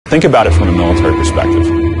Think about it from a military perspective.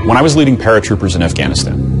 When I was leading paratroopers in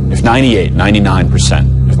Afghanistan, if 98,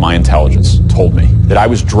 99% of my intelligence told me that I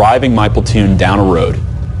was driving my platoon down a road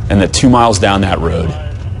and that 2 miles down that road,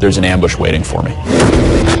 there's an ambush waiting for me,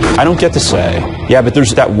 I don't get to say, yeah, but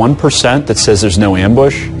there's that 1% that says there's no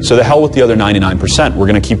ambush, so the hell with the other 99%, we're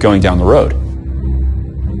going to keep going down the road.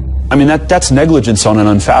 I mean, that's negligence on an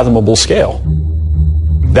unfathomable scale.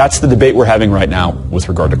 That's the debate we're having right now with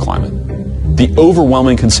regard to climate. The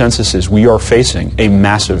overwhelming consensus is we are facing a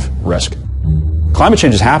massive risk. Climate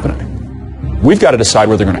change is happening. We've got to decide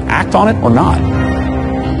whether they're going to act on it or not.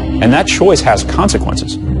 And that choice has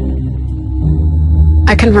consequences.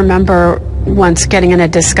 I can remember once getting in a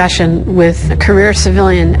discussion with a career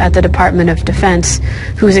civilian at the Department of Defense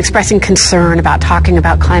who was expressing concern about talking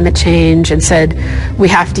about climate change and said we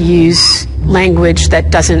have to use language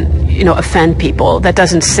that doesn't, offend people, that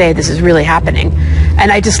doesn't say this is really happening.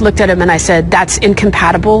 And I just looked at him and I said, that's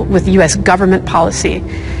incompatible with U.S. government policy.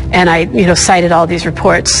 And I, cited all these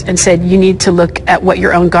reports and said, you need to look at what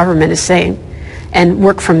your own government is saying and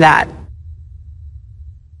work from that.